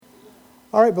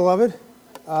All right, beloved,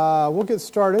 we'll get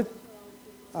started.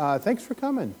 Thanks for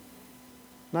coming.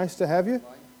 Nice to have you.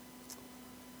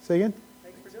 Say again?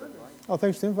 Thanks for doing this. Oh,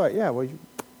 thanks for the invite. Yeah, well, you're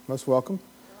most welcome.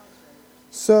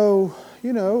 So,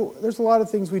 there's a lot of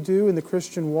things we do in the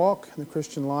Christian walk, in the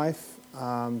Christian life,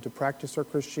 to practice our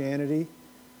Christianity.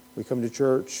 We come to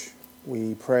church,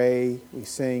 we pray, we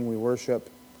sing, we worship,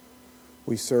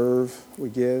 we serve, we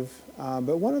give.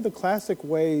 But one of the classic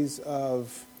ways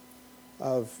of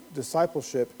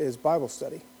discipleship is Bible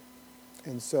study.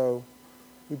 And so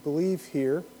we believe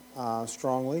here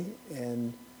strongly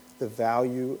in the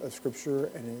value of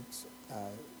Scripture and its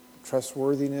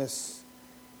trustworthiness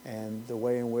and the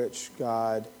way in which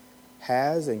God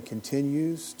has and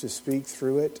continues to speak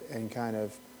through it and kind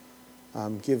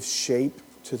of give shape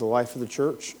to the life of the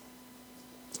church.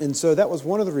 And so that was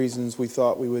one of the reasons we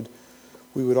thought we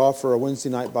would offer a Wednesday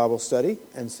night Bible study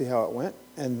and see how it went.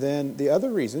 And then the other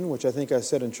reason, which I think I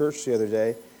said in church the other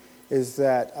day, is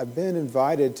that I've been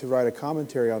invited to write a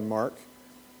commentary on Mark.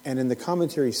 And in the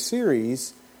commentary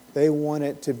series, they want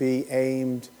it to be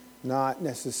aimed not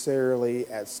necessarily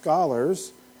at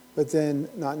scholars, but then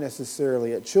not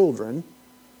necessarily at children,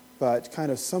 but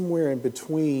kind of somewhere in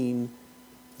between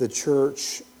the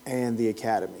church and the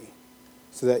academy.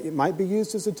 So that it might be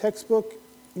used as a textbook,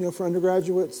 for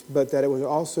undergraduates, but that it would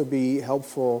also be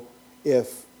helpful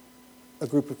if a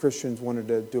group of Christians wanted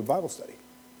to do a Bible study.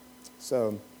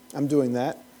 So I'm doing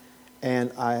that,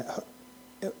 and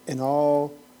in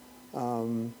all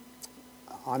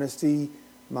honesty,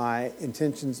 my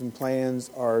intentions and plans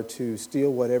are to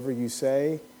steal whatever you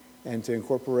say and to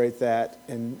incorporate that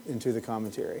into the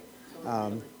commentary.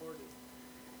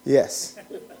 Yes,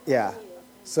 yeah.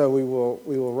 So we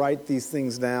will write these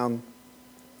things down.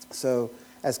 So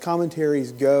as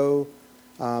commentaries go,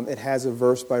 it has a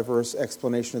verse-by-verse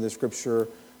explanation of the Scripture,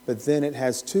 but then it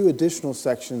has two additional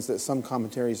sections that some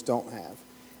commentaries don't have.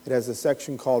 It has a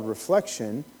section called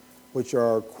Reflection, which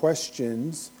are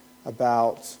questions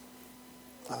about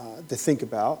to think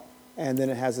about, and then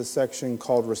it has a section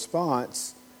called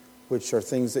Response, which are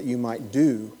things that you might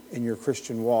do in your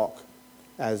Christian walk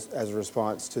as a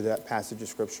response to that passage of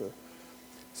Scripture.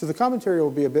 So the commentary will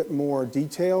be a bit more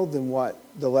detailed than what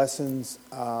the lessons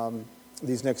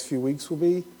these next few weeks will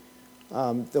be.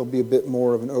 There'll be a bit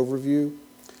more of an overview.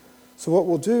 So what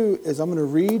we'll do is I'm going to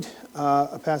read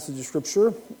a passage of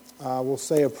Scripture. We'll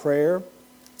say a prayer.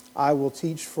 I will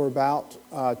teach for about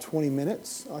 20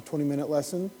 minutes, a 20-minute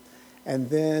lesson. And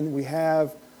then we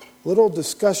have little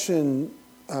discussion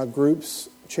groups,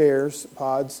 chairs,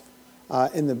 pods,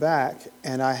 in the back.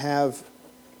 And I have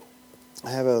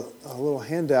a little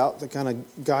handout to kind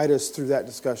of guide us through that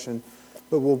discussion.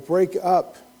 But we'll break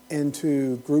up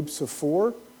into groups of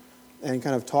 4 and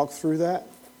kind of talk through that.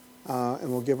 And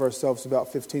we'll give ourselves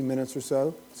about 15 minutes or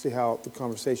so, see how the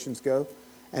conversations go.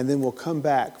 And then we'll come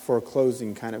back for a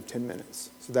closing kind of 10 minutes.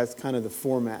 So that's kind of the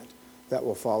format that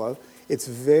will follow. It's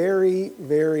very,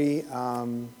 very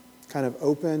kind of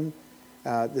open.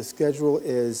 The schedule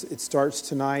it starts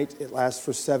tonight. It lasts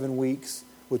for 7 weeks,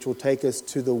 which will take us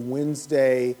to the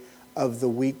Wednesday of the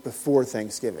week before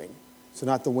Thanksgiving. So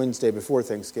not the Wednesday before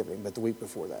Thanksgiving, but the week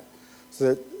before that.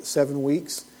 So 7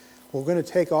 weeks. We're going to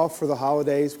take off for the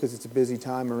holidays because it's a busy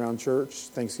time around church,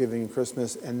 Thanksgiving and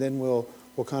Christmas, and then we'll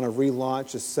kind of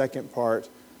relaunch a second part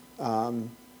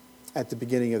at the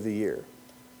beginning of the year.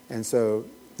 And so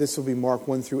this will be Mark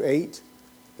 1 through 8.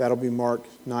 That'll be Mark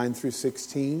 9 through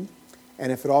 16.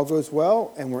 And if it all goes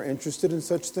well and we're interested in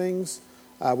such things,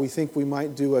 we think we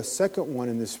might do a second one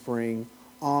in the spring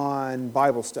on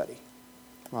Bible study.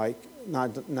 Like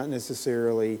not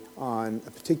necessarily on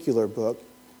a particular book,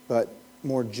 but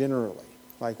more generally,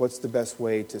 like what's the best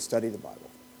way to study the Bible.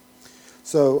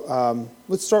 So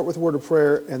let's start with a word of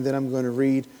prayer, and then I'm going to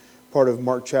read part of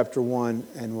Mark chapter 1,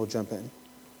 and we'll jump in.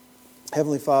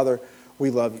 Heavenly Father,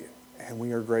 we love you, and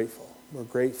we are grateful. We're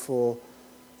grateful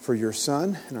for your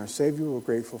Son and our Savior. We're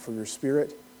grateful for your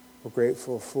Spirit. We're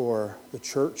grateful for the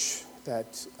church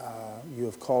that you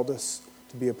have called us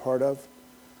to be a part of.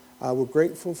 We're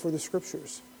grateful for the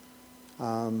Scriptures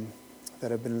that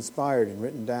have been inspired and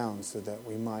written down so that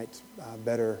we might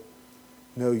better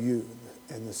know you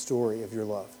and the story of your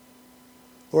love.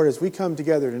 Lord, as we come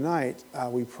together tonight,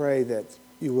 we pray that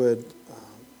you would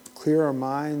clear our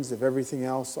minds of everything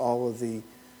else, all of the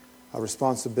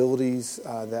responsibilities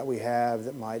that we have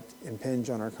that might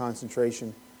impinge on our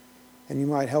concentration, and you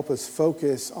might help us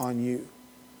focus on you.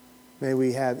 May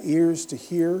we have ears to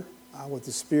hear what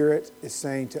the Spirit is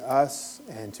saying to us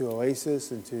and to Oasis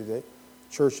and to the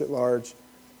church at large.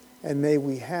 And may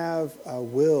we have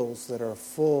wills that are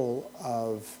full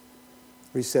of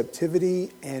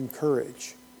receptivity and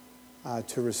courage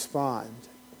to respond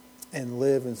and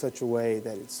live in such a way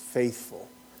that it's faithful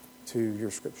to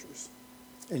your scriptures.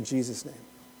 In Jesus' name,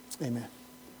 amen.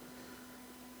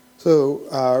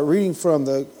 So, reading from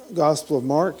the Gospel of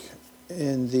Mark,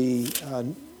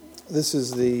 this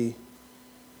is the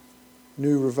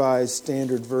New Revised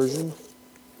Standard Version.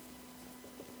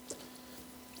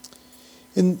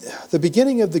 In the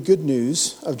beginning of the good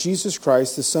news of Jesus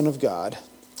Christ, the Son of God,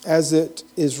 as it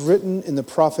is written in the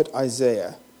prophet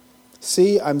Isaiah,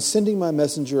 "See, I'm sending my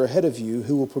messenger ahead of you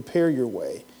who will prepare your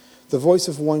way. The voice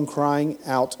of one crying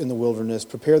out in the wilderness,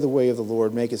 prepare the way of the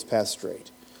Lord, make his path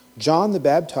straight." John the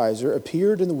Baptizer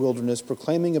appeared in the wilderness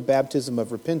proclaiming a baptism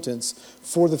of repentance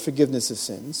for the forgiveness of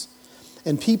sins.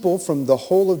 And people from the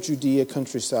whole of Judea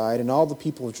countryside and all the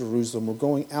people of Jerusalem were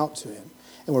going out to him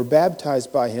and were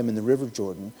baptized by him in the river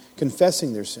Jordan,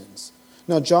 confessing their sins.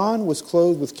 Now John was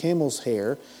clothed with camel's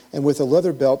hair and with a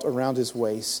leather belt around his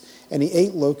waist, and he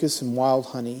ate locusts and wild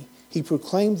honey. He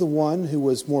proclaimed, "The one who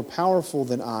was more powerful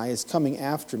than I is coming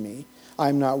after me. I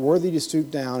am not worthy to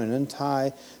stoop down and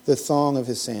untie the thong of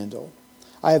his sandal.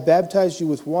 I have baptized you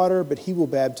with water, but he will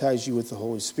baptize you with the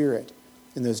Holy Spirit."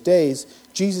 In those days,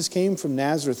 Jesus came from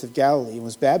Nazareth of Galilee and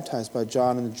was baptized by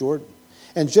John in the Jordan.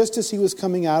 And just as he was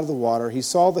coming out of the water, he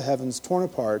saw the heavens torn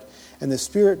apart and the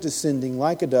Spirit descending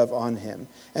like a dove on him.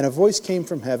 And a voice came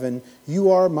from heaven,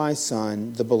 "You are my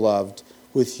Son, the beloved.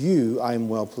 With you I am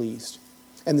well pleased."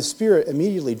 And the Spirit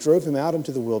immediately drove him out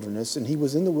into the wilderness, and he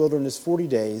was in the wilderness 40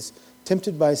 days,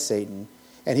 tempted by Satan,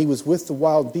 and he was with the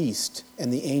wild beast,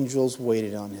 and the angels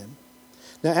waited on him.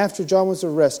 Now after John was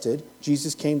arrested,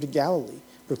 Jesus came to Galilee,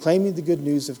 proclaiming the good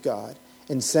news of God,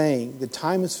 and saying, "The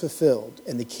time is fulfilled,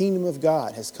 and the kingdom of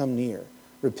God has come near.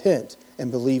 Repent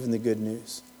and believe in the good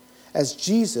news." As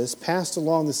Jesus passed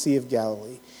along the Sea of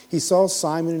Galilee, he saw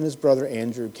Simon and his brother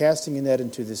Andrew casting a net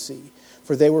into the sea,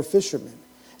 for they were fishermen.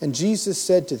 And Jesus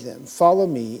said to them, "Follow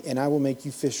me, and I will make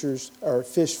you fish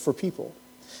for people."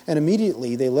 And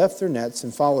immediately they left their nets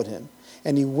and followed him.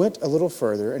 And he went a little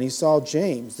further, and he saw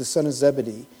James, the son of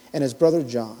Zebedee, and his brother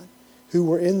John, who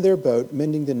were in their boat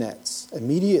mending the nets.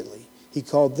 Immediately he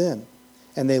called them,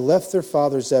 and they left their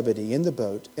father Zebedee in the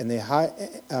boat, and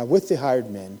with the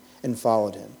hired men, and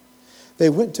followed him. They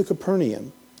went to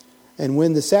Capernaum, and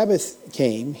when the Sabbath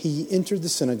came, he entered the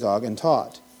synagogue and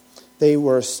taught. They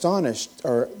were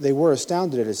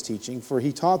astounded at his teaching, for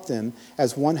he taught them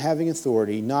as one having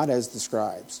authority, not as the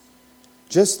scribes.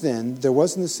 Just then there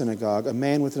was in the synagogue a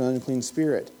man with an unclean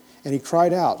spirit, and he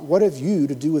cried out, "What have you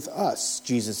to do with us,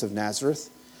 Jesus of Nazareth?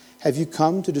 Have you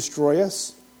come to destroy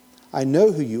us? I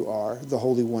know who you are, the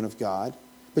Holy One of God."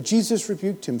 But Jesus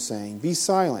rebuked him, saying, "Be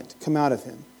silent, come out of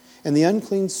him." And the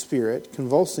unclean spirit,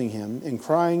 convulsing him and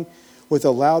crying with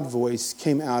a loud voice,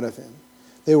 came out of him.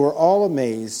 They were all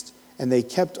amazed, and they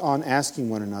kept on asking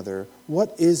one another,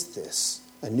 "What is this?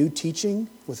 A new teaching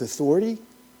with authority?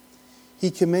 He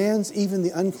commands even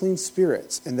the unclean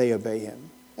spirits, and they obey him."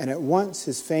 And at once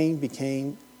his fame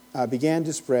began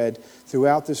to spread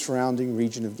throughout the surrounding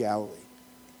region of Galilee.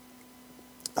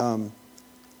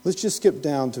 Let's just skip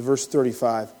down to verse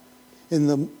 35. In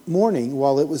the morning,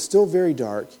 while it was still very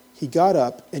dark, he got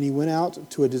up and he went out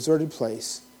to a deserted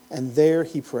place, and there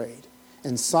he prayed.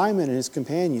 And Simon and his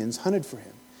companions hunted for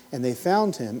him. And they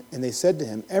found him, and they said to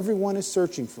him, "Everyone is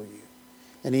searching for you."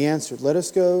 And he answered, "Let us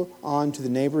go on to the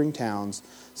neighboring towns,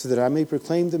 so that I may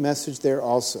proclaim the message there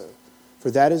also.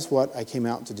 For that is what I came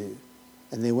out to do."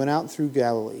 And they went out through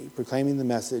Galilee, proclaiming the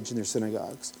message in their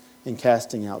synagogues and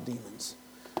casting out demons.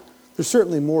 There's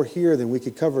certainly more here than we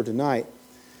could cover tonight.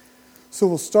 So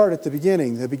we'll start at the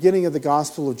beginning of the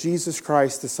gospel of Jesus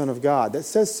Christ, the Son of God. That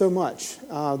says so much.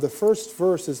 The first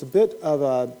verse is a bit of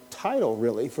a title,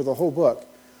 really, for the whole book.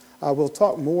 We'll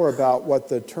talk more about what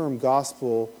the term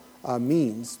gospel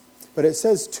means. But it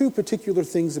says two particular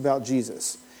things about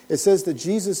Jesus. It says that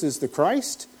Jesus is the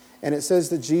Christ, and it says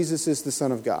that Jesus is the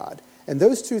Son of God. And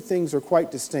those two things are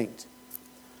quite distinct.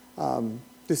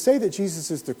 To say that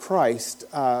Jesus is the Christ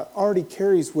already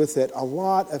carries with it a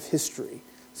lot of history.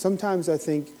 Sometimes I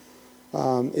think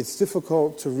it's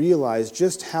difficult to realize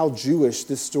just how Jewish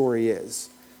this story is.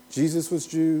 Jesus was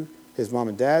Jew, his mom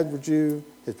and dad were Jew,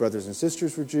 his brothers and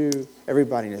sisters were Jew,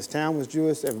 everybody in his town was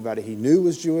Jewish, everybody he knew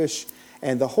was Jewish,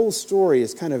 and the whole story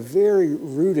is kind of very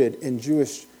rooted in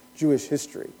Jewish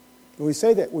history. When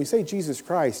we say Jesus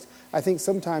Christ, I think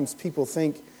sometimes people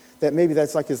think that maybe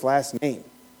that's like his last name,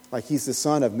 like he's the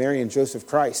son of Mary and Joseph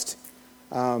Christ.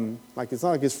 Like it's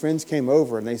not like his friends came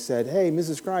over and they said, "Hey,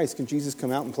 Mrs. Christ, can Jesus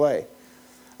come out and play?"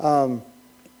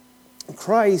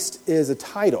 Christ is a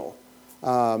title.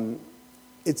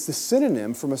 It's the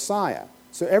synonym for Messiah.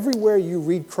 So everywhere you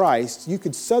read Christ, you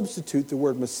could substitute the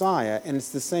word Messiah, and it's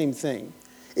the same thing.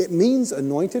 It means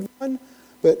anointed one,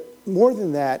 but more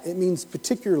than that, it means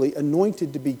particularly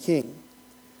anointed to be king.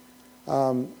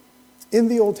 In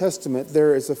the Old Testament,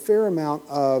 there is a fair amount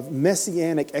of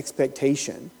messianic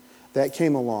expectation that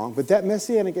came along, but that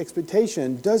messianic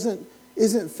expectation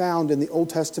isn't found in the Old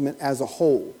Testament as a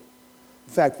whole.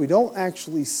 In fact, we don't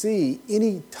actually see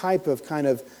any type of kind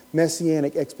of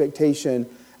messianic expectation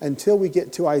until we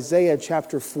get to Isaiah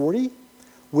chapter 40,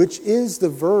 which is the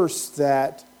verse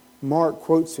that Mark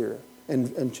quotes here in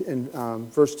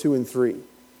verse 2 and 3.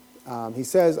 He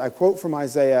says, I quote from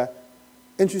Isaiah.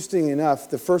 Interestingly enough,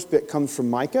 the first bit comes from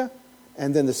Micah,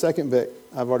 and then the second bit,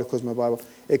 I've already closed my Bible,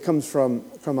 it comes from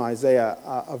Isaiah,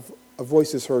 a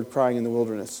voice is heard crying in the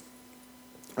wilderness.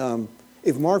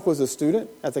 If Mark was a student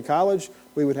at the college,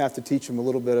 we would have to teach him a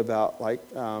little bit about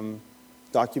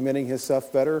documenting his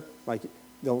stuff better. Like,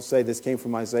 don't say this came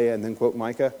from Isaiah and then quote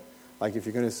Micah. Like, if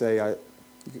you're going to say,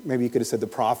 maybe you could have said the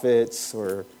prophets,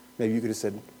 or maybe you could have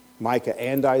said Micah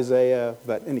and Isaiah.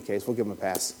 But in any case, we'll give him a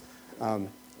pass.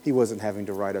 He wasn't having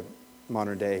to write a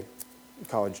modern-day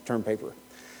college term paper.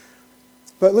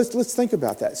 But let's think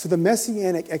about that. So the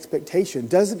messianic expectation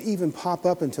doesn't even pop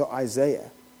up until Isaiah.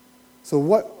 So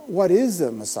what is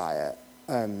the Messiah?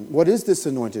 What is this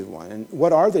anointed one? And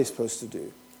what are they supposed to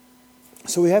do?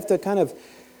 So we have to kind of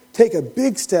take a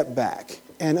big step back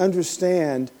and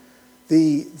understand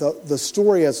the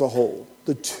story as a whole.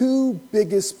 The two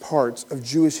biggest parts of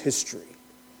Jewish history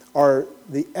are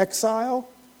the Exodus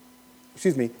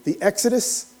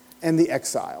and the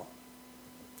exile.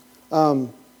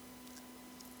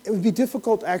 It would be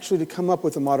difficult actually to come up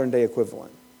with a modern-day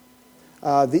equivalent.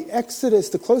 The Exodus,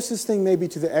 the closest thing maybe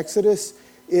to the Exodus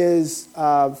is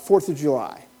 4th of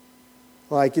July.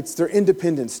 Like, it's their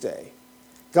Independence Day.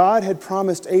 God had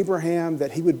promised Abraham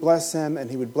that he would bless him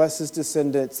and he would bless his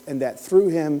descendants, and that through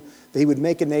him that he would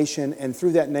make a nation, and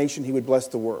through that nation he would bless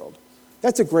the world.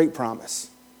 That's a great promise.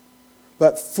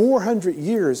 But 400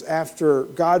 years after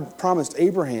God promised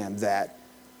Abraham that,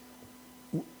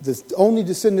 the only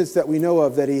descendants that we know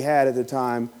of that he had at the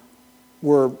time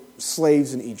were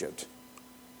slaves in Egypt.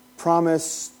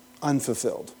 Promise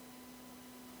unfulfilled.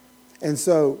 And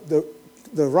so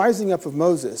the rising up of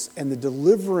Moses and the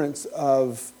deliverance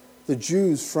of the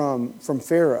Jews from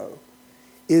Pharaoh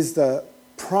is the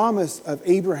promise of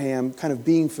Abraham kind of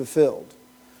being fulfilled.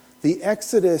 The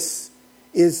Exodus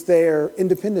is their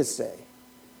Independence Day.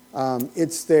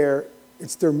 It's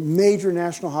their major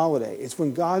national holiday. It's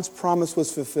when God's promise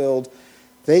was fulfilled.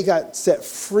 They got set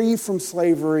free from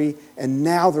slavery, and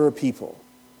now they're a people.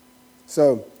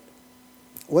 So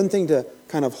one thing to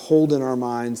kind of hold in our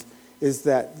minds is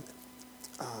that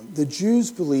the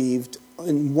Jews believed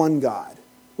in one God,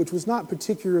 which was not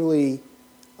particularly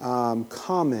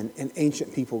common in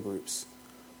ancient people groups.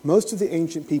 Most of the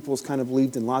ancient peoples kind of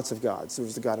believed in lots of gods. There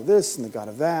was the god of this and the god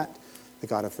of that, the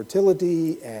god of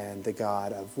fertility and the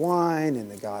god of wine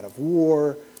and the god of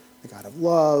war, the god of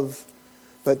love.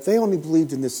 But they only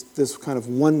believed in this kind of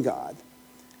one God.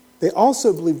 They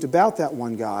also believed about that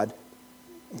one God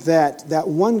that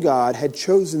one God had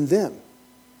chosen them.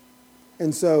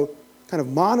 And so kind of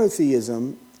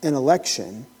monotheism and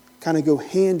election kind of go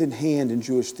hand in hand in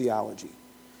Jewish theology.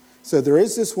 So there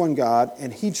is this one God,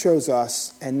 and he chose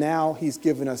us, and now he's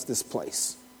given us this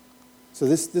place. So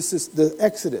this is the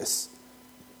Exodus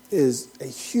is a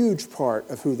huge part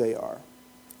of who they are.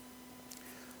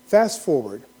 Fast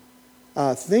forward,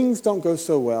 things don't go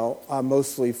so well,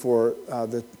 mostly for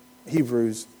the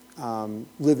Hebrews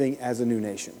living as a new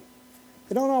nation.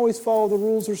 They don't always follow the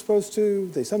rules they're supposed to.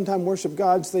 They sometimes worship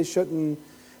gods they shouldn't.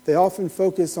 They often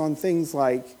focus on things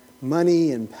like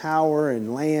money and power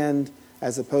and land,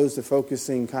 as opposed to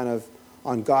focusing kind of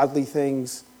on godly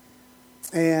things.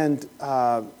 And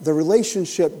the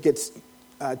relationship gets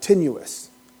tenuous.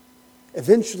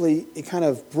 Eventually, it kind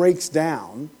of breaks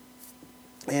down.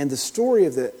 And the story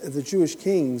of the Jewish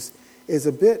kings is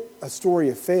a story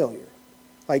of failure.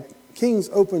 Like, Kings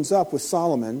opens up with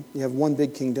Solomon. You have one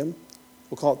big kingdom.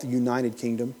 We'll call it the United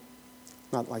Kingdom.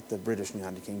 Not like the British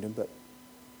United Kingdom, but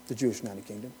the Jewish United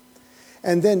Kingdom.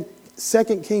 And then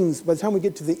 2 Kings, by the time we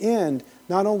get to the end,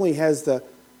 not only has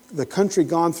the country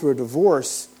gone through a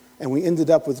divorce and we ended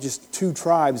up with just 2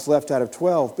 tribes left out of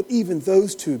 12, but even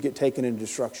those 2 get taken into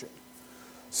destruction.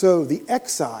 So the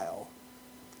exile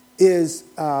is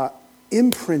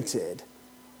imprinted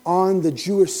on the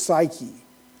Jewish psyche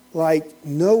like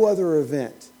no other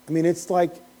event. I mean, it's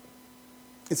like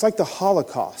the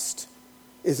Holocaust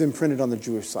is imprinted on the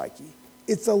Jewish psyche.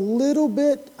 It's a little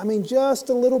bit, just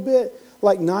a little bit,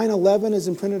 like 9/11 is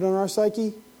imprinted on our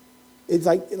psyche. It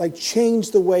like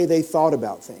changed the way they thought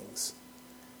about things.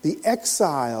 The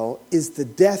exile is the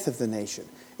death of the nation.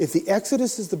 If the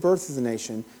Exodus is the birth of the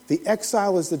nation, the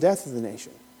exile is the death of the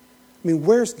nation. I mean,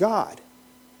 where's God?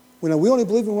 We only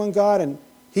believe in one God, and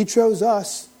He chose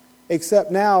us, except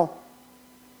now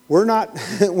we're not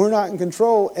in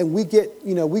control, and we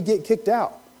get kicked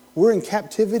out. We're in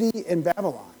captivity in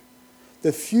Babylon.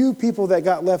 The few people that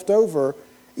got left over,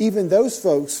 even those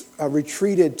folks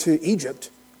retreated to Egypt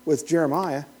with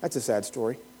Jeremiah. That's a sad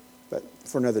story, but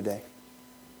for another day.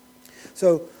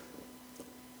 So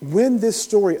when this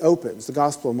story opens, the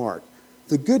Gospel of Mark,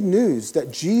 the good news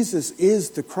that Jesus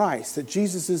is the Christ, that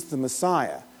Jesus is the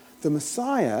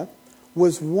Messiah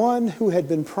was one who had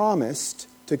been promised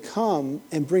to come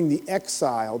and bring the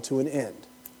exile to an end.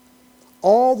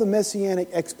 All the messianic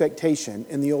expectation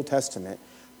in the Old Testament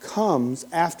comes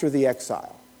after the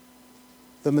exile.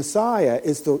 The Messiah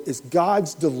is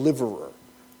God's deliverer,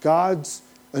 God's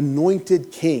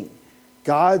anointed king,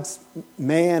 God's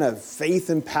man of faith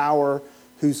and power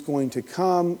who's going to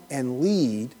come and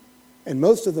lead, and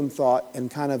most of them thought in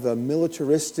kind of a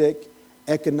militaristic,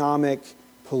 economic,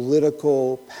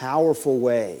 political, powerful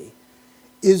way,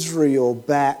 Israel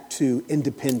back to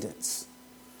independence.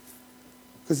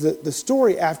 Because the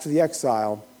story after the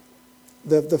exile,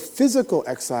 the physical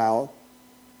exile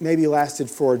maybe lasted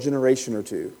for a generation or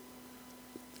two.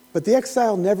 But the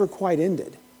exile never quite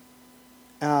ended.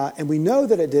 And we know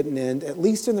that it didn't end, at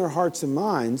least in their hearts and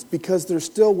minds, because there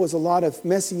still was a lot of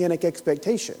messianic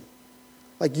expectation.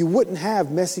 Like, you wouldn't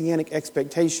have messianic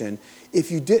expectation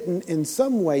if you didn't in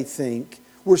some way think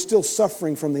we're still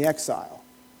suffering from the exile.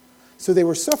 So they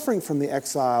were suffering from the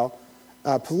exile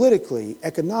politically,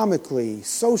 economically,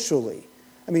 socially.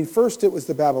 I mean, first it was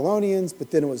the Babylonians,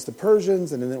 but then it was the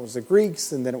Persians, and then it was the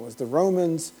Greeks, and then it was the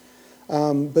Romans.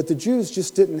 But the Jews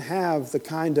just didn't have the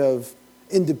kind of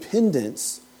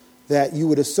independence that you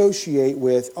would associate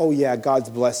with, oh yeah, God's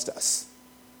blessed us.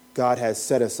 God has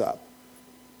set us up.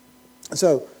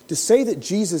 So to say that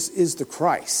Jesus is the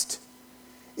Christ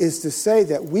is to say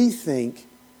that we think,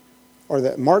 or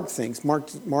that Mark thinks,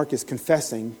 Mark is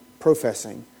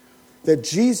professing, that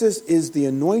Jesus is the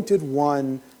anointed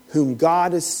one whom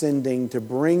God is sending to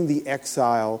bring the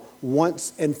exile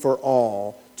once and for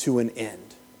all to an end.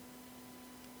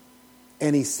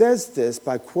 And he says this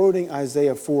by quoting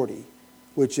Isaiah 40,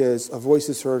 which is, "A voice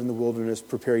is heard in the wilderness,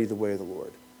 prepare ye the way of the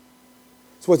Lord."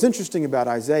 So what's interesting about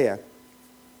Isaiah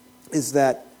is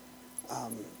that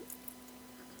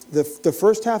the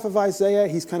first half of Isaiah,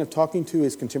 he's kind of talking to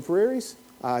his contemporaries.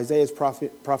 Isaiah is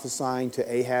prophesying to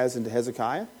Ahaz and to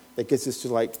Hezekiah. That gets us to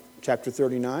like chapter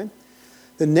 39.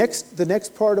 The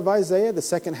next part of Isaiah, the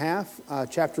second half,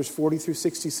 chapters 40 through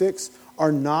 66,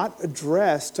 are not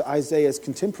addressed to Isaiah's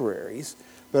contemporaries,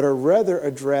 but are rather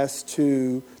addressed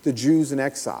to the Jews in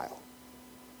exile,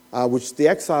 which the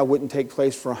exile wouldn't take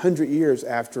place for 100 years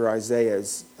after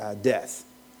Isaiah's death.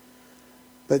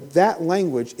 But that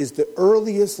language is the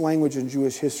earliest language in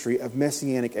Jewish history of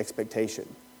messianic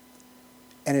expectation.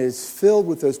 And it is filled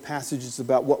with those passages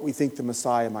about what we think the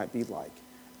Messiah might be like,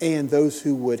 and those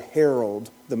who would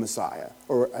herald the Messiah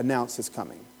or announce his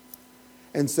coming.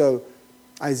 And so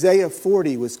Isaiah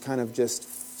 40 was kind of just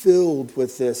filled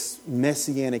with this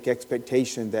messianic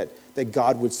expectation that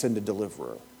God would send a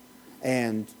deliverer.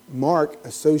 And Mark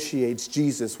associates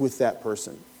Jesus with that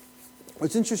person.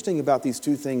 What's interesting about these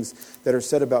two things that are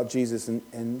said about Jesus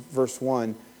in verse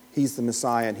 1, he's the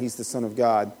Messiah and he's the Son of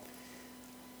God.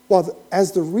 Well,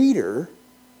 as the reader,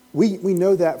 we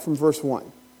know that from verse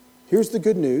 1. Here's the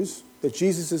good news, that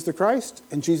Jesus is the Christ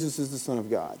and Jesus is the Son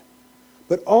of God.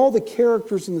 But all the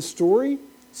characters in the story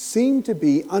seem to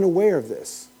be unaware of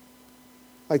this.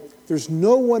 Like, there's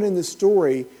no one in the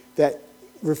story that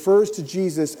refers to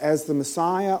Jesus as the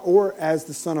Messiah or as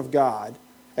the Son of God,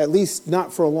 at least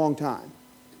not for a long time.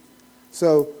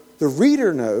 So the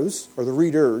reader knows, or the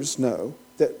readers know,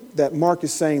 that Mark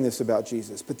is saying this about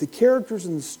Jesus. But the characters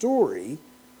in the story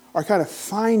are kind of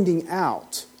finding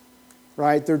out,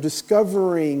 right? They're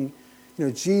discovering,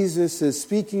 Jesus is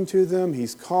speaking to them.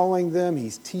 He's calling them.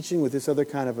 He's teaching with this other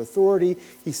kind of authority.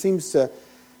 He seems to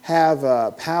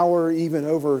have power even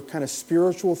over kind of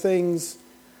spiritual things.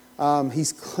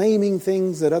 He's claiming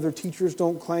things that other teachers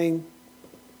don't claim.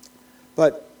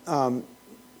 But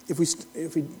if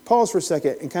we pause for a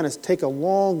second and kind of take a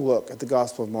long look at the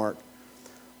Gospel of Mark,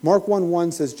 Mark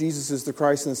 1:1 says Jesus is the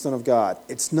Christ and the Son of God.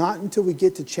 It's not until we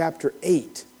get to chapter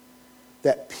 8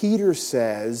 that Peter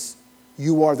says,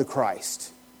 "You are the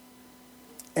Christ."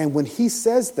 And when he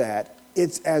says that,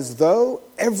 it's as though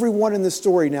everyone in the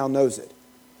story now knows it.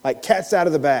 Like cat's out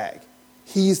of the bag.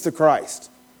 He's the Christ.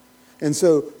 And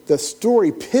so the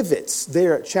story pivots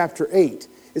there at chapter 8.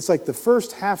 It's like the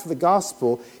first half of the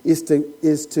gospel is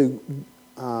to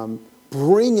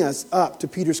bring us up to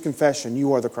Peter's confession,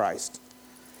 "You are the Christ."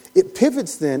 It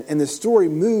pivots then, and the story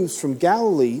moves from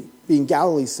Galilee, being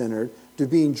Galilee-centered, to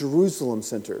being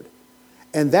Jerusalem-centered.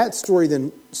 And that story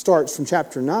then starts from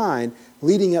chapter 9,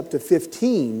 leading up to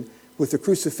 15, with the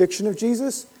crucifixion of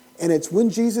Jesus. And it's when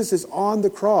Jesus is on the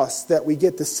cross that we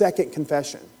get the second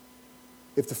confession.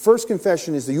 If the first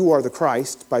confession is that "You are the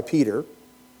Christ" by Peter,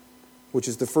 which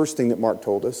is the first thing that Mark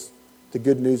told us, the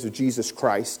good news of Jesus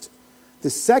Christ, the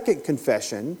second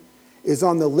confession is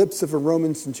on the lips of a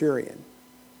Roman centurion.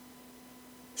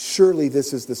 "Surely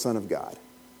this is the Son of God."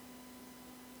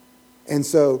 And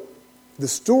so the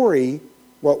story,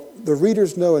 what the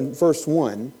readers know in verse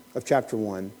 1 of chapter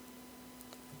 1,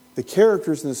 the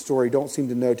characters in the story don't seem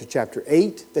to know to chapter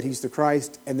 8 that he's the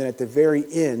Christ, and then at the very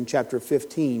end, chapter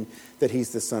 15, that he's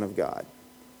the Son of God.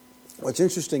 What's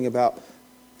interesting about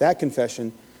that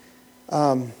confession,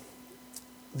 the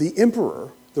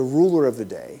emperor, the ruler of the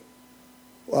day,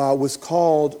 was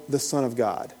called the Son of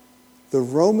God. The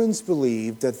Romans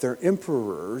believed that their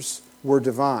emperors were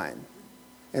divine.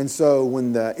 And so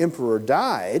when the emperor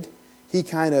died, he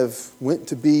kind of went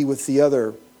to be with the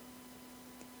other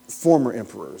former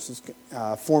emperors,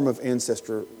 a form of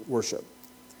ancestor worship.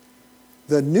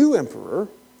 The new emperor,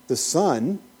 the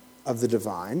son of the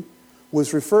divine,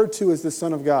 was referred to as the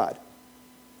Son of God.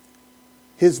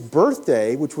 His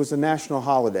birthday, which was a national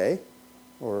holiday,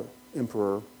 or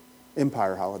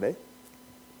empire holiday,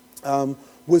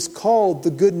 was called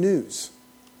the Good News,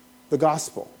 the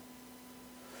Gospel.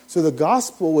 So the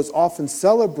Gospel was often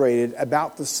celebrated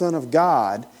about the Son of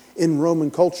God in Roman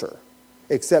culture,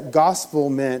 except Gospel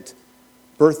meant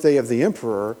birthday of the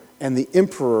emperor, and the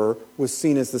emperor was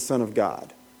seen as the Son of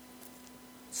God.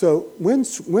 So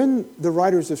when the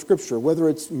writers of Scripture, whether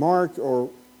it's Mark or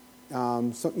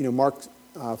Mark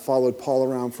followed Paul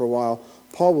around for a while,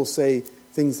 Paul will say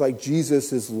things like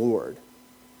 "Jesus is Lord."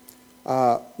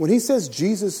 When he says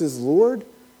Jesus is Lord,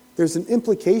 there's an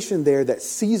implication there that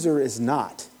Caesar is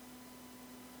not.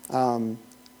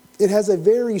 It has a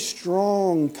very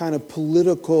strong kind of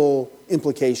political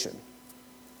implication.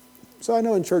 So I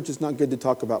know in church it's not good to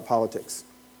talk about politics,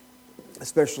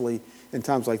 especially in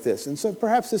times like this. And so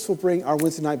perhaps this will bring our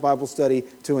Wednesday night Bible study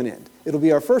to an end. It'll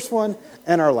be our first one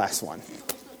and our last one.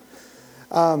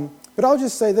 But I'll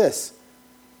just say this,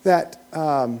 that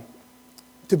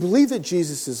to believe that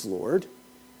Jesus is Lord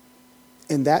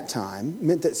in that time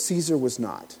meant that Caesar was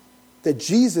not. That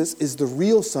Jesus is the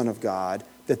real Son of God,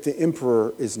 that the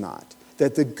emperor is not.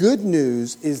 That the good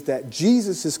news is that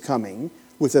Jesus is coming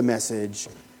with a message,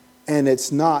 and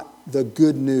it's not the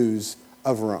good news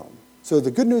of Rome. So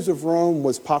the good news of Rome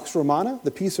was Pax Romana,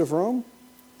 the peace of Rome.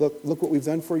 Look what we've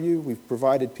done for you. We've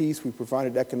provided peace. We've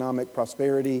provided economic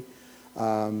prosperity.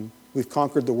 We've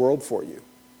conquered the world for you.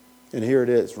 And here it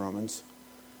is, Romans.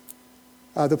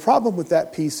 The problem with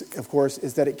that peace, of course,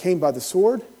 is that it came by the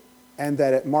sword, and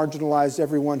that it marginalized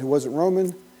everyone who wasn't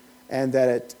Roman, and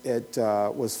that it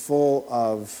was full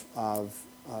of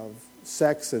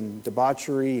sex and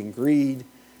debauchery and greed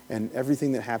and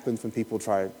everything that happens when people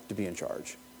try to be in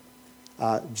charge.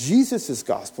 Jesus'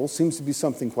 gospel seems to be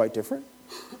something quite different,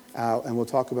 and we'll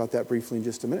talk about that briefly in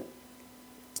just a minute.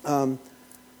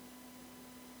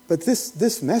 But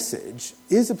this message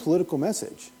is a political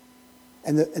message.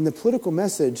 And the political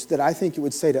message that I think it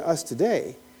would say to us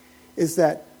today is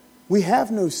that we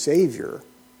have no savior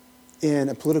in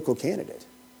a political candidate.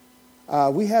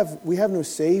 We have no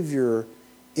savior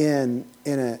in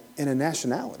a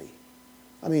nationality.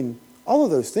 I mean, all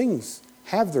of those things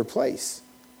have their place.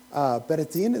 But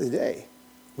at the end of the day,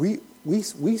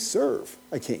 we serve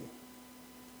a king.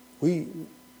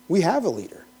 We have a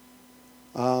leader.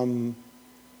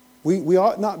 We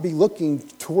ought not be looking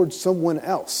towards someone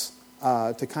else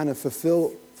to kind of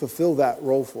fulfill that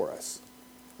role for us.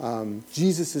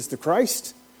 Jesus is the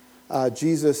Christ.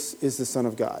 Jesus is the Son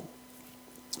of God.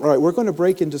 All right, we're going to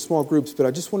break into small groups, but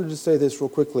I just wanted to say this real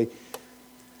quickly.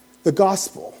 The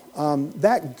gospel,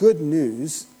 that good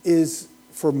news is,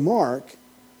 for Mark,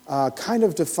 kind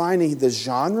of defining the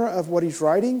genre of what he's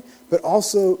writing, but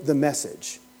also the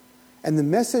message. And the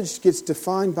message gets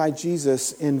defined by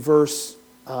Jesus in verse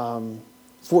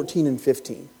 14 and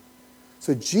 15.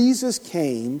 So Jesus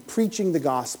came preaching the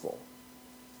gospel.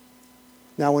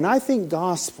 Now, when I think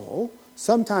gospel,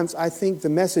 sometimes I think the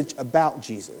message about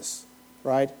Jesus,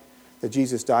 right? That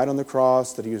Jesus died on the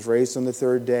cross, that he was raised on the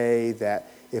third day,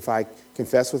 that if I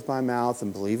confess with my mouth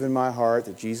and believe in my heart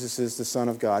that Jesus is the Son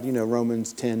of God,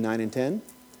 Romans 10, 9 and 10.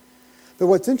 But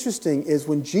what's interesting is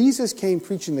when Jesus came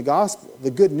preaching the gospel,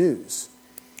 the good news,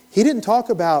 he didn't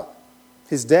talk about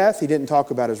his death. He didn't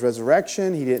talk about his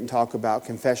resurrection. He didn't talk about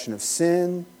confession of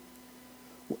sin.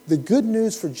 The good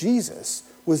news for Jesus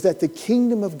was that the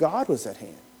kingdom of God was at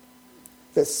hand.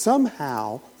 That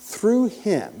somehow, through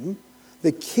him,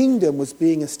 the kingdom was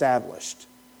being established.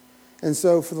 And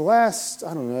so for the last,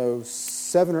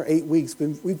 7 or 8 weeks,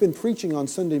 we've been preaching on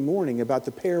Sunday morning about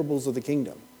the parables of the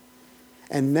kingdom.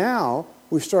 And now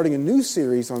we're starting a new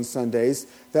series on Sundays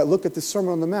that look at the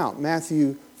Sermon on the Mount,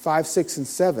 Matthew 5, 6, and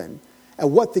 7,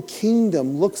 and what the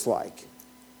kingdom looks like.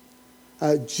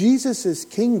 Jesus'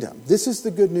 kingdom, this is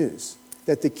the good news,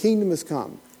 that the kingdom has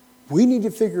come. We need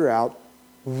to figure out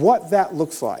what that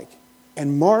looks like.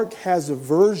 And Mark has a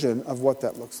version of what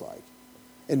that looks like.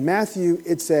 In Matthew,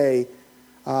 it's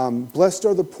blessed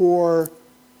are the poor,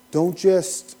 don't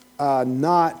just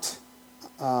not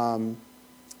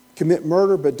commit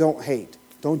murder, but don't hate.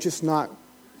 Don't just not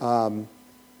commit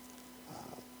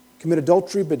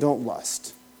adultery, but don't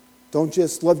lust. Don't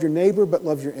just love your neighbor, but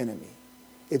love your enemy.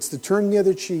 It's to turn the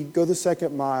other cheek, go the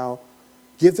second mile,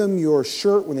 give them your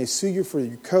shirt when they sue you for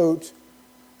your coat,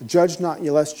 judge not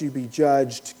lest you be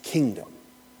judged, kingdom.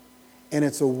 And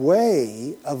it's a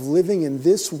way of living in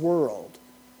this world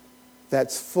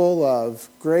that's full of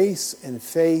grace and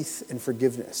faith and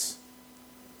forgiveness.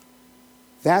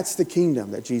 That's the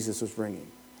kingdom that Jesus was bringing.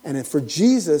 And for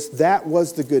Jesus, that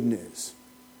was the good news.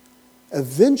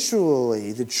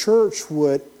 Eventually, the church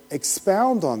would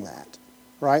expound on that,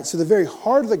 right? So the very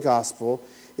heart of the gospel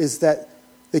is that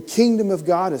the kingdom of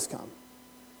God has come.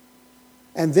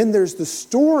 And then there's the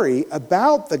story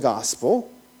about the gospel,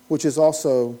 which is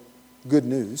also good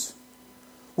news,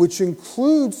 which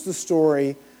includes the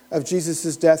story of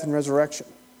Jesus' death and resurrection.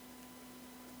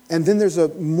 And then there's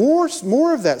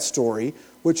more of that story,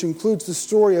 which includes the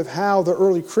story of how the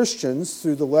early Christians,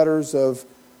 through the letters of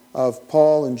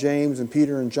Paul and James and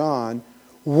Peter and John,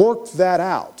 worked that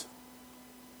out.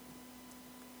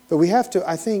 But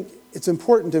I think it's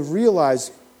important to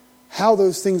realize how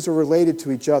those things are related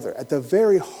to each other. At the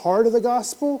very heart of the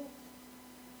gospel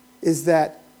is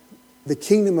that the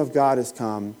kingdom of God has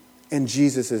come and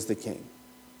Jesus is the king.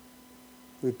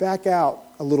 We back out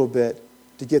a little bit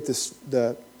to get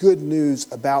the good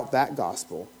news about that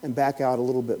gospel and back out a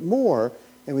little bit more,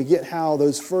 and we get how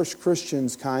those first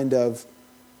Christians kind of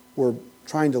were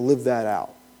trying to live that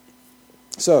out.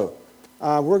 So,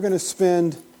 we're going to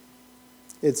spend,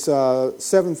 it's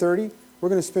 7:30, we're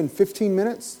going to spend 15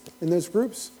 minutes in those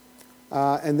groups,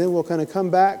 and then we'll kind of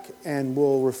come back and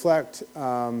we'll reflect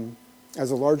as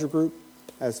a larger group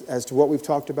as to what we've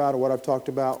talked about or what I've talked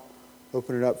about.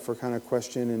 Open it up for kind of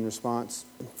question and response.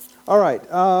 All right.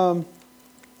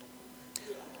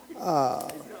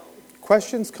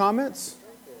 Questions, comments?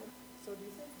 So do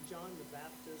you think John the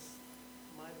Baptist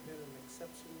might have been an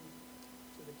exception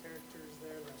to the characters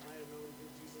there that might have known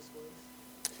who Jesus was?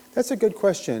 That's a good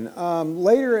question.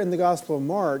 Later in the Gospel of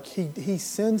Mark, he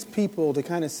sends people to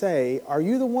kind of say, are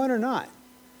you the one or not?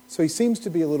 So he seems to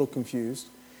be a little confused.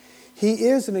 He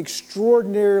is an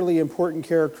extraordinarily important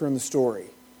character in the story.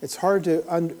 It's hard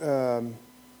to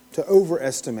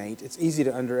overestimate. It's easy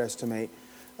to underestimate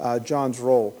John's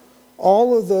role.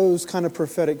 All of those kind of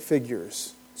prophetic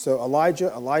figures, so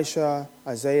Elijah, Elisha,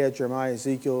 Isaiah, Jeremiah,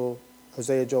 Ezekiel,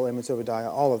 Hosea, Joel, Amos, Obadiah,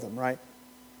 all of them, right?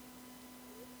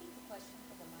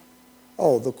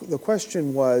 Oh, the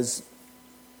question was,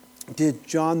 did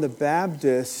John the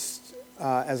Baptist,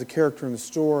 as a character in the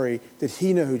story, did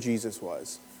he know who Jesus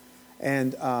was?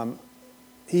 And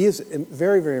he is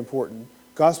very, very important.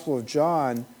 Gospel of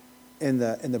John, in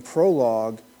the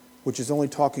prologue, which is only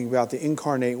talking about the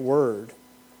incarnate Word,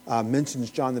 mentions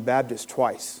John the Baptist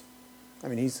twice. I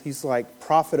mean, he's like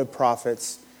prophet of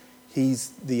prophets. He's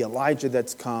the Elijah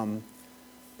that's come.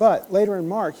 But later in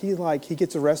Mark, he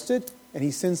gets arrested and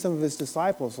he sends some of his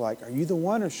disciples like, are you the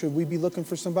one or should we be looking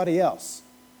for somebody else?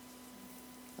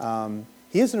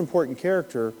 He is an important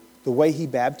character. The way he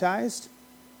baptized,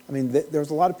 I mean, there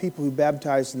was a lot of people who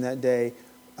baptized in that day,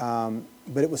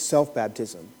 but it was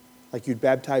self-baptism. Like you'd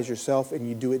baptize yourself and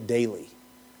you do it daily.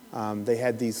 They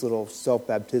had these little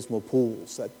self-baptismal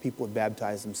pools that people would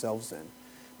baptize themselves in.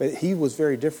 But he was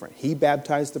very different. He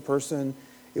baptized the person.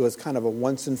 It was kind of a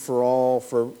once and for all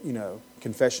for,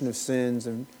 confession of sins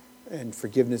and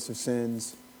forgiveness of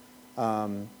sins.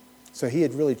 So he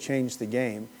had really changed the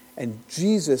game. And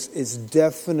Jesus is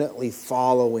definitely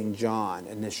following John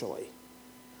initially.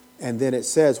 And then it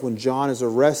says when John is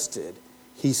arrested,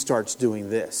 he starts doing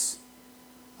this.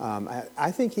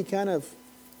 I think he kind of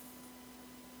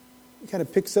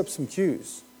picks up some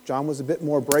cues. John was a bit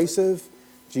more abrasive.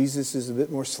 Jesus is a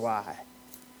bit more sly.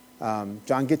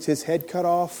 John gets his head cut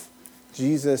off.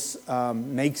 Jesus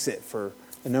makes it for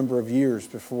a number of years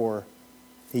before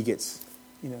he gets,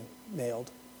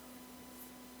 nailed.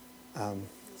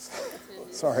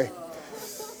 Sorry.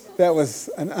 That was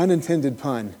an unintended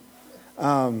pun.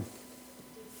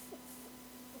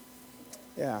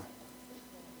 Yeah.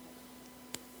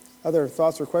 Other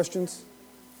thoughts or questions?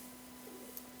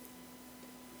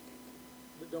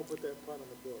 But don't put that pun in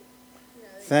the book.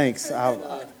 Thanks.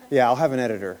 I'll have an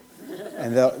editor,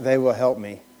 and they will help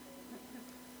me.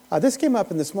 This came up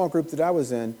in the small group that I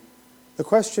was in. The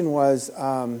question was,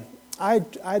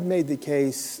 I'd made the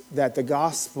case that the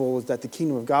gospel was that the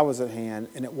kingdom of God was at hand,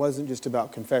 and it wasn't just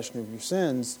about confession of your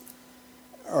sins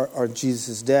or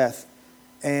Jesus' death.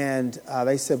 And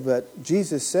they said, but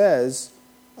Jesus says,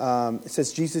 it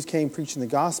says Jesus came preaching the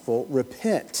gospel,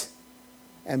 repent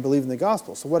and believe in the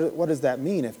gospel. So what does that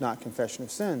mean if not confession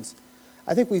of sins?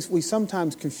 I think we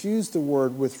sometimes confuse the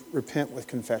word with repent with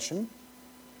confession.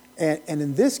 And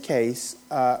in this case,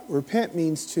 repent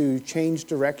means to change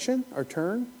direction or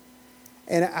turn.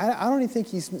 And I don't even think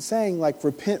he's saying like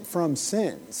repent from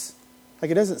sins. Like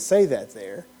it doesn't say that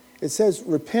there. It says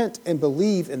repent and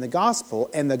believe in the gospel.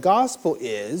 And the gospel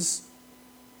is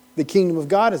the kingdom of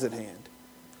God is at hand.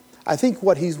 I think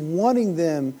what he's wanting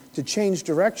them to change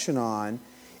direction on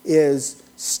is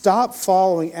stop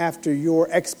following after your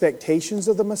expectations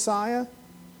of the Messiah.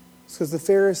 Because the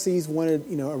Pharisees wanted,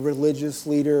 a religious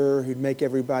leader who'd make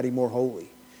everybody more holy.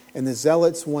 And the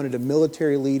Zealots wanted a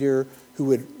military leader who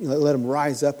would let them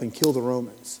rise up and kill the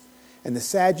Romans. And the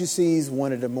Sadducees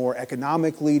wanted a more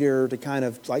economic leader to kind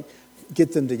of like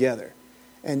get them together.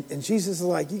 And Jesus is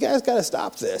like, you guys got to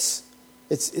stop this.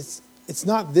 It's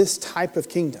not this type of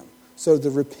kingdom. So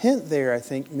the repent there, I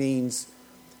think, means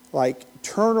like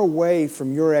turn away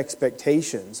from your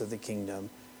expectations of the kingdom.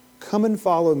 Come and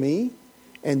follow me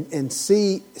and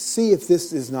see if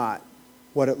this is not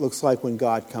what it looks like when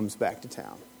God comes back to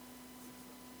town.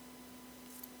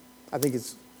 I think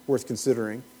it's worth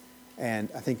considering, and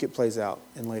I think it plays out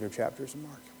in later chapters of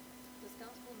Mark. Does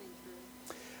gospel mean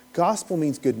true? Gospel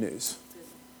means good news.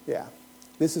 Yeah,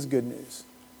 this is good news.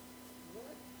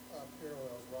 What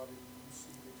parallels, Robby, do you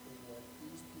see between what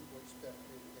these people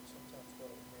expected and sometimes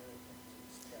what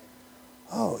Americans expect?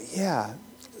 Oh, yeah.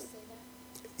 Did you say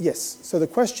that? Yes. So the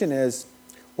question is,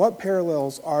 what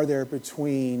parallels are there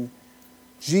between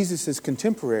Jesus'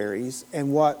 contemporaries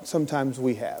and what sometimes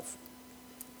we have?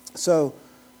 So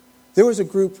there was a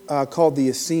group called the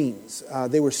Essenes.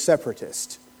 They were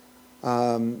separatist.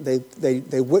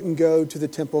 They wouldn't go to the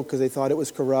temple because they thought it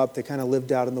was corrupt. They kind of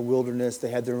lived out in the wilderness. They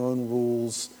had their own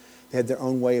rules. They had their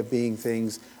own way of being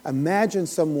things. Imagine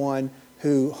someone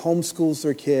who homeschools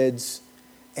their kids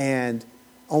and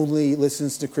only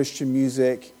listens to Christian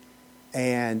music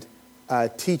and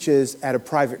teaches at a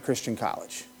private Christian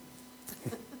college.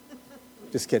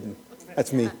 Just kidding.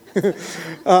 That's me.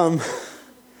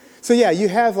 So yeah, you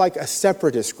have like a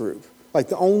separatist group. Like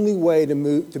the only way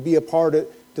to be a part of,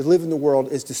 to live in the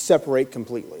world is to separate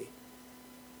completely.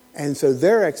 And so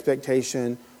their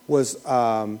expectation was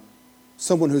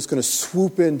someone who's going to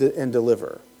swoop in and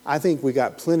deliver. I think we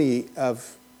got plenty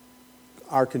of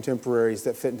our contemporaries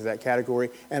that fit into that category.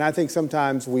 And I think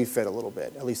sometimes we fit a little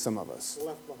bit, at least some of us. The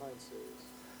Left Behind series.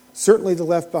 Certainly the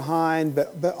Left Behind,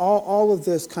 but all of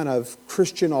this kind of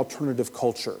Christian alternative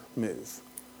culture move.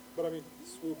 But I mean,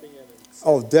 swooping in.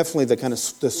 Oh, definitely the kind of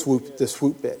the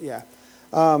swoop bit, yeah.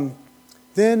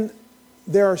 Then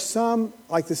there are some,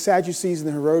 like the Sadducees and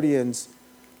the Herodians,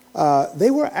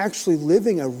 they were actually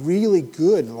living a really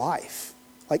good life,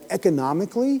 like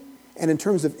economically and in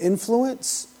terms of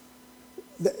influence.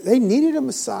 They needed a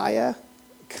Messiah,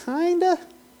 kind of,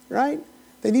 right?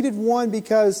 They needed one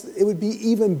because it would be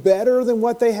even better than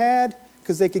what they had,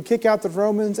 because they could kick out the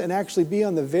Romans and actually be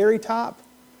on the very top.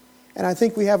 And I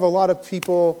think we have a lot of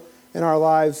people in our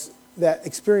lives that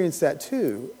experience that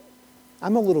too.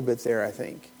 I'm a little bit there, I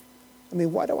think. I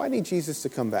mean, why do I need Jesus to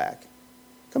come back?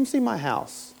 Come see my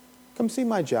house. Come see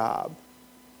my job.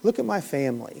 Look at my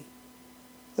family.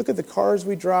 Look at the cars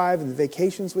we drive and the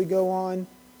vacations we go on.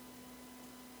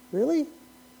 Really?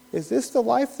 Is this the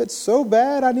life that's so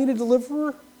bad I need a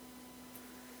deliverer?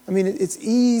 I mean, it's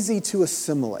easy to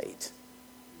assimilate.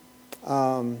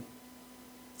 The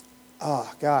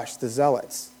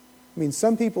Zealots. I mean,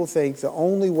 some people think the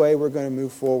only way we're going to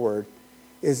move forward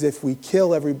is if we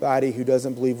kill everybody who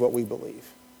doesn't believe what we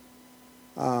believe.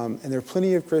 And there are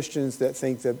plenty of Christians that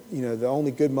think that, the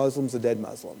only good Muslim's a dead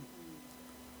Muslim.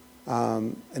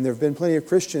 And there have been plenty of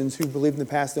Christians who believe in the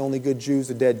past the only good Jew's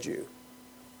a dead Jew.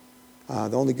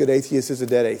 The only good atheist is a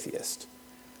dead atheist.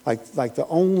 Like the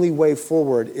only way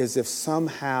forward is if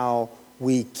somehow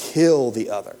we kill the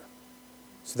other.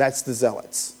 So that's the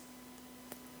zealots.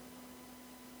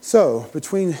 So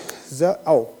between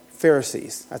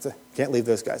Pharisees, can't leave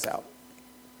those guys out.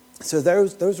 So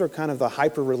those are kind of the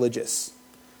hyper-religious,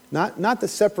 not the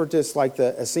separatists like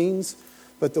the Essenes,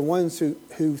 but the ones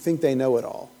who think they know it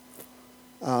all.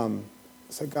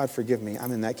 So God forgive me,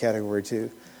 I'm in that category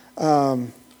too. But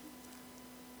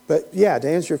yeah, to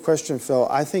answer your question, Phil,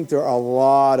 I think there are a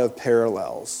lot of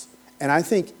parallels. And I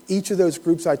think each of those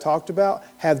groups I talked about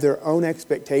have their own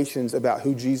expectations about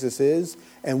who Jesus is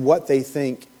and what they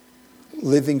think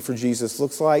living for Jesus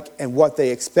looks like and what they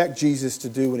expect Jesus to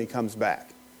do when he comes back.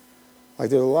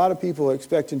 Like there's a lot of people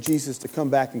expecting Jesus to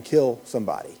come back and kill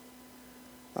somebody.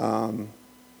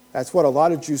 That's what a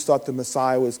lot of Jews thought the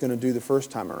Messiah was going to do the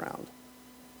first time around.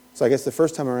 So I guess the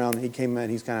first time around he came in,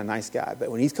 he's kind of a nice guy.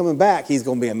 But when he's coming back, he's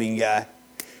going to be a mean guy.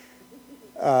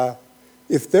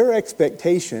 If their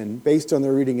expectation, based on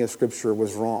their reading of Scripture,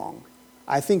 was wrong,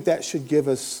 I think that should give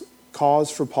us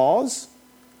cause for pause,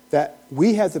 that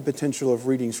we have the potential of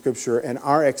reading Scripture and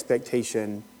our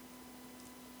expectation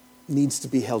needs to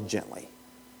be held gently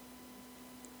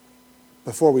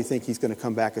before we think he's going to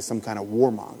come back as some kind of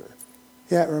warmonger.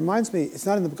 Yeah, it reminds me, it's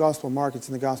not in the Gospel of Mark, it's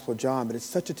in the Gospel of John, but it's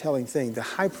such a telling thing. The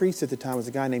high priest at the time was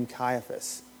a guy named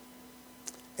Caiaphas.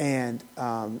 And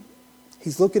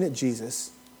he's looking at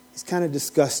Jesus. He's kind of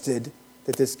disgusted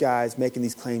that this guy is making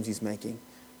these claims he's making.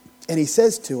 And he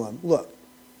says to him, look,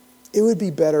 it would be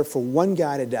better for one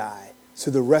guy to die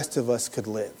so the rest of us could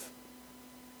live.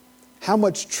 How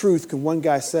much truth can one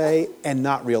guy say and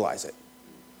not realize it?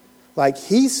 Like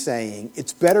he's saying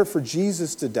it's better for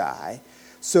Jesus to die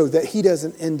so that he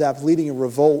doesn't end up leading a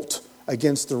revolt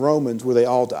against the Romans where they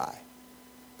all die.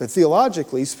 But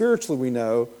theologically, spiritually, we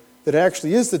know that it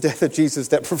actually is the death of Jesus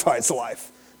that provides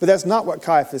life. But that's not what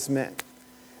Caiaphas meant.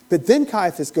 But then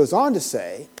Caiaphas goes on to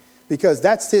say, because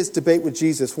that's his debate with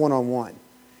Jesus one-on-one,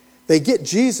 they get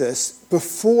Jesus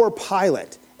before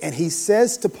Pilate, and he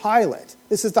says to Pilate,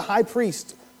 this is the high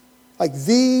priest, like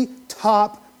the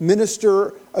top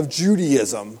minister of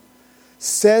Judaism,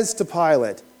 says to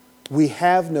Pilate, we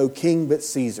have no king but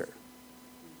Caesar.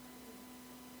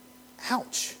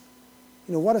 Ouch.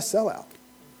 You know, what a sellout.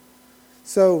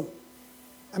 So,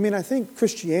 I mean, I think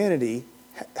Christianity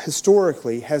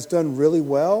historically has done really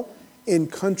well in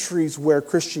countries where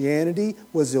Christianity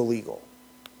was illegal.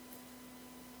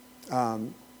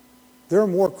 There are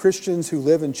more Christians who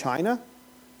live in China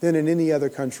than in any other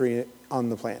country on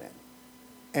the planet.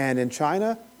 And in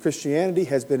China, Christianity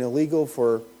has been illegal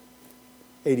for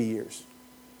 80 years.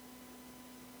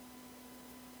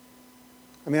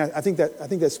 I mean, I think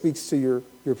that speaks to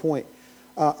your point.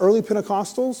 Early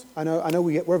Pentecostals, I know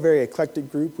we're a very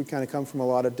eclectic group. We kind of come from a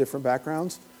lot of different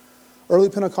backgrounds. Early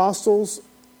Pentecostals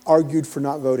argued for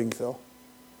not voting, Phil.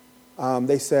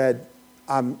 They said,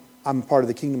 I'm part of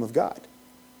the kingdom of God.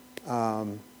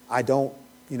 I don't,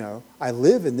 I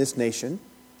live in this nation,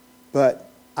 but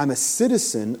I'm a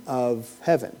citizen of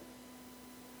heaven.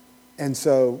 And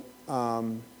so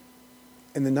in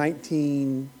the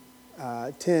 1910s,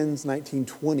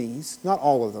 1920s, not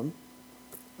all of them,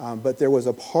 but there was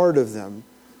a part of them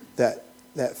that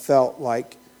felt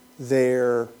like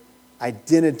their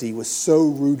identity was so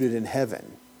rooted in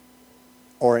heaven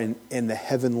or in the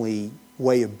heavenly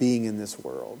way of being in this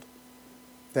world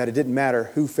that it didn't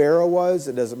matter who Pharaoh was,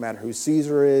 it doesn't matter who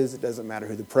Caesar is, it doesn't matter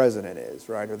who the president is,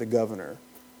 right, or the governor.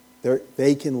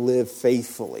 They can live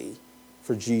faithfully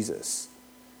for Jesus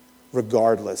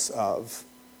regardless of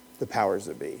the powers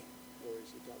that be.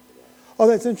 Oh,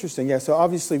 that's interesting. Yeah, so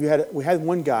obviously we had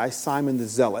one guy, Simon the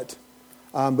Zealot,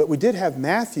 but we did have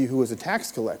Matthew, who was a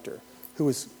tax collector, who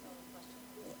was...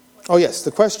 Oh, yes,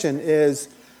 the question is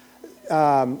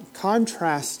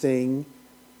contrasting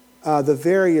the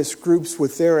various groups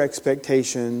with their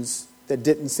expectations that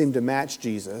didn't seem to match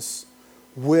Jesus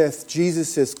with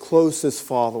Jesus' closest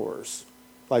followers.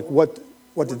 Like what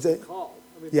did they... Called.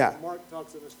 I mean, yeah. Mark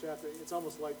talks in this chapter, it's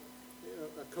almost like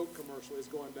a Coke commercial is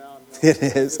going down.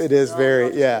 It is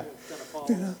very, yeah.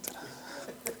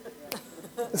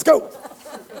 Let's go.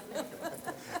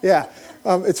 Yeah,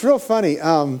 it's real funny.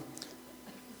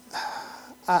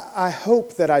 I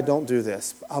hope that I don't do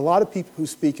this. A lot of people who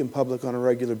speak in public on a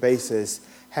regular basis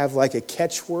have like a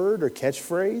catchword or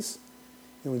catchphrase.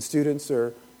 And when students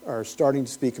are starting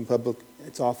to speak in public,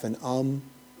 it's often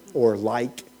or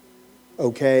like,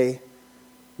 okay.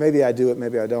 Maybe I do it,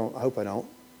 maybe I don't. I hope I don't.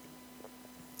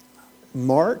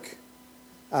 Mark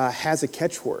has a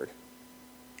catchword.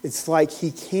 It's like he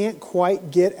can't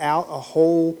quite get out a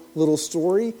whole little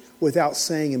story without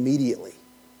saying immediately.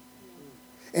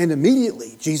 And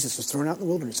immediately Jesus was thrown out in the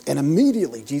wilderness. And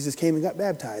immediately Jesus came and got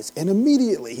baptized. And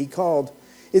immediately he called.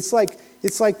 It's like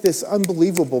this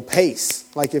unbelievable pace.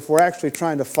 Like if we're actually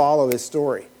trying to follow his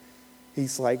story,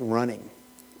 he's like running.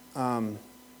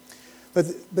 But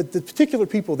the particular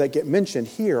people that get mentioned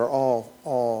here are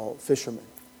all fishermen.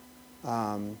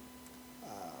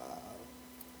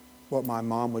 What my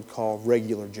mom would call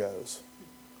regular Joes.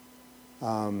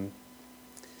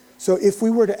 So if we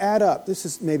were to add up, this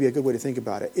is maybe a good way to think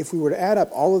about it. If we were to add up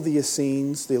all of the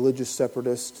Essenes, the religious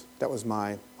separatists, that was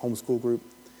my homeschool group,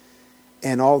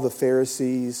 and all the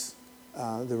Pharisees,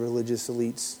 the religious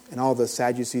elites, and all the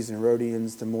Sadducees and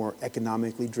Herodians, the more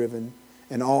economically driven,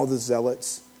 and all the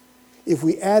zealots, if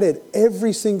we added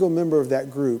every single member of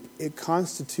that group, it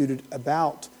constituted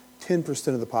about 10%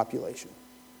 of the population,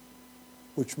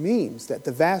 which means that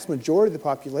the vast majority of the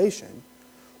population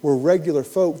were regular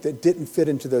folk that didn't fit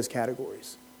into those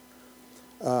categories.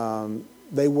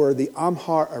 They were the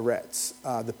Amhar Arets,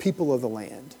 the people of the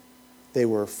land. They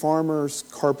were farmers,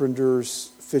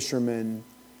 carpenters, fishermen,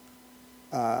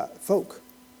 folk.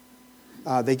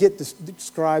 They get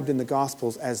described in the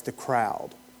Gospels as the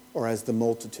crowd or as the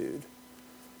multitude.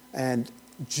 And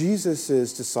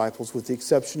Jesus' disciples, with the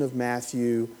exception of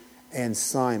Matthew and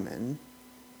Simon,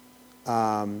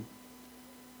 and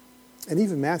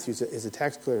even Matthew is a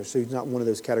tax collector, so he's not one of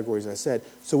those categories I said.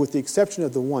 So with the exception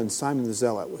of the one, Simon the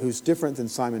Zealot, who's different than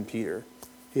Simon Peter.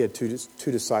 He had two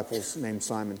disciples named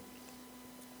Simon.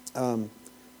 The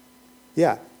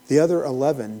other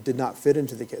 11 did not fit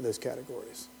into those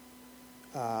categories.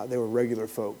 They were regular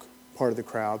folk, part of the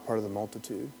crowd, part of the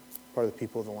multitude, part of the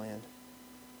people of the land,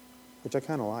 which I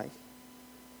kind of like.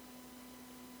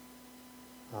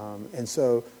 And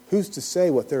so who's to say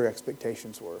what their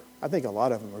expectations were? I think a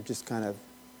lot of them were just kind of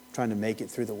trying to make it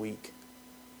through the week,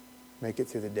 make it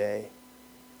through the day,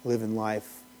 live in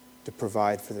life to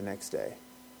provide for the next day.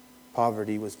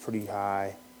 Poverty was pretty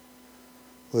high.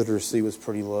 Literacy was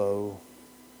pretty low.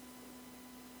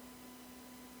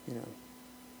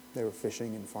 They were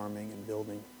fishing and farming and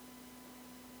building,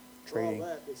 trading. For all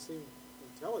that, they seemed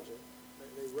intelligent.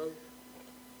 They wrote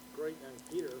great, and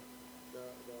Peter, the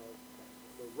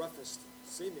roughest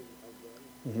seeming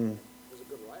of them, was a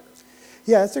good writer.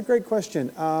 Yeah, that's a great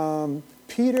question.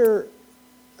 Peter,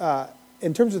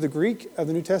 in terms of the Greek of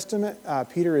the New Testament,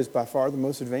 Peter is by far the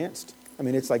most advanced. I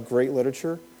mean, it's like great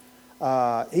literature.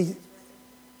 Yeah.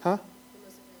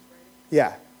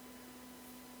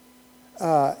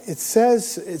 It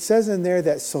says in there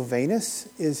that Silvanus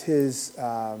is his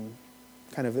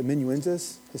kind of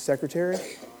amanuensis, his secretary.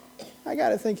 I got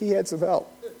to think he had some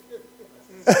help.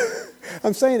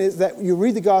 I'm saying is that you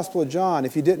read the Gospel of John,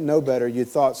 if you didn't know better, you'd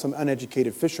thought some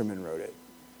uneducated fisherman wrote it.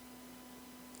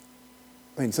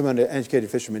 I mean, some uneducated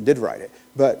fisherman did write it.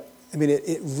 But, I mean,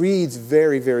 it reads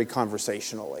very, very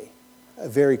conversationally,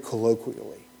 very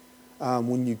colloquially.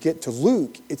 When you get to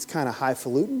Luke, it's kind of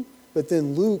highfalutin. But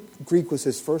then Luke, Greek was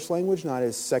his first language, not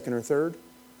his second or third.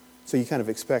 So you kind of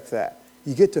expect that.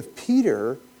 You get to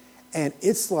Peter, and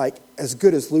it's like as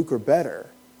good as Luke or better,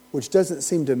 which doesn't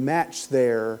seem to match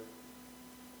their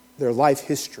life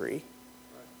history.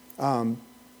 But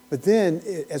then,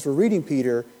 as we're reading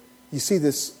Peter, you see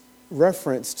this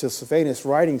reference to Silvanus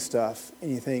writing stuff, and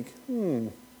you think,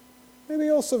 maybe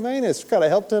old Silvanus kind of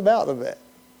helped him out a bit.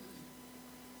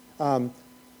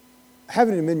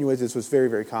 Having an amanuensis was very,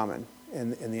 very common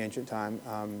in the ancient time.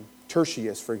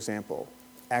 Tertius, for example,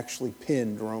 actually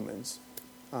penned Romans.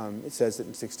 It says that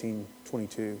in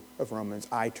 1622 of Romans,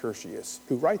 I, Tertius,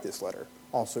 who write this letter,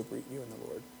 also greet you in the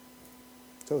Lord.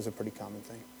 So it was a pretty common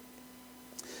thing.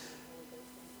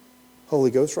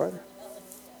 Holy Ghost Writer?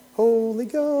 Holy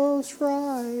Ghost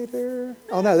Writer.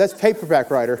 Oh, no, that's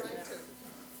paperback writer.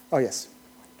 Oh, yes.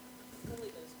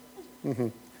 Mm-hmm.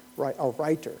 Right. Oh,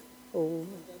 writer. Oh,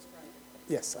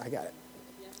 yes, I got it.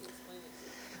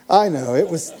 I know it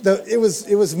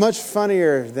was much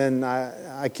funnier than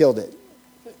I killed it.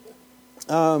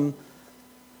 I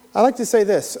like to say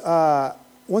this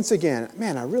once again.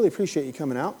 Man, I really appreciate you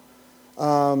coming out.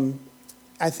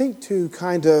 I think to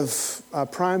kind of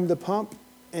prime the pump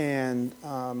and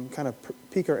kind of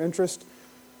pique our interest.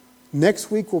 Next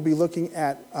week we'll be looking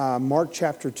at Mark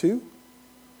chapter 2,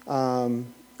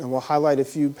 and we'll highlight a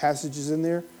few passages in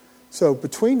there. So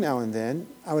between now and then,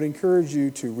 I would encourage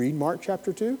you to read Mark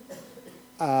chapter 2.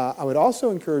 I would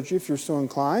also encourage you, if you're so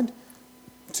inclined,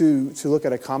 to look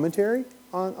at a commentary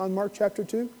on Mark chapter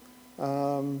 2.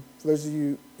 For those of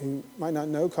you who might not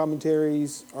know,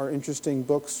 commentaries are interesting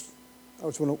books.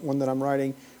 It's one that I'm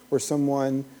writing where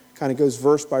someone kind of goes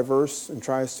verse by verse and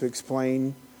tries to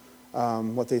explain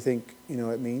what they think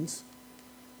it means.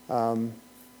 So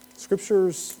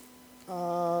Scriptures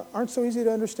aren't so easy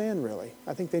to understand, really.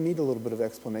 I think they need a little bit of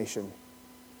explanation.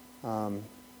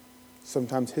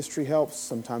 Sometimes history helps,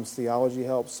 sometimes theology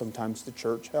helps, sometimes the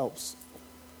church helps.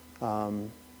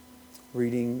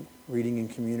 Reading in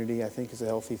community, I think, is a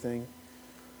healthy thing.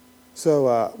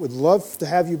 So would love to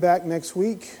have you back next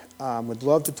week. Would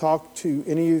love to talk to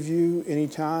any of you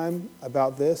anytime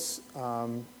about this,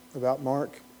 about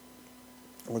Mark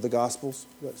or the Gospels,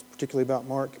 but particularly about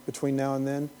Mark between now and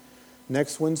then.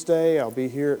 Next Wednesday, I'll be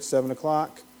here at 7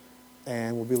 o'clock,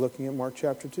 and we'll be looking at Mark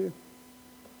chapter 2.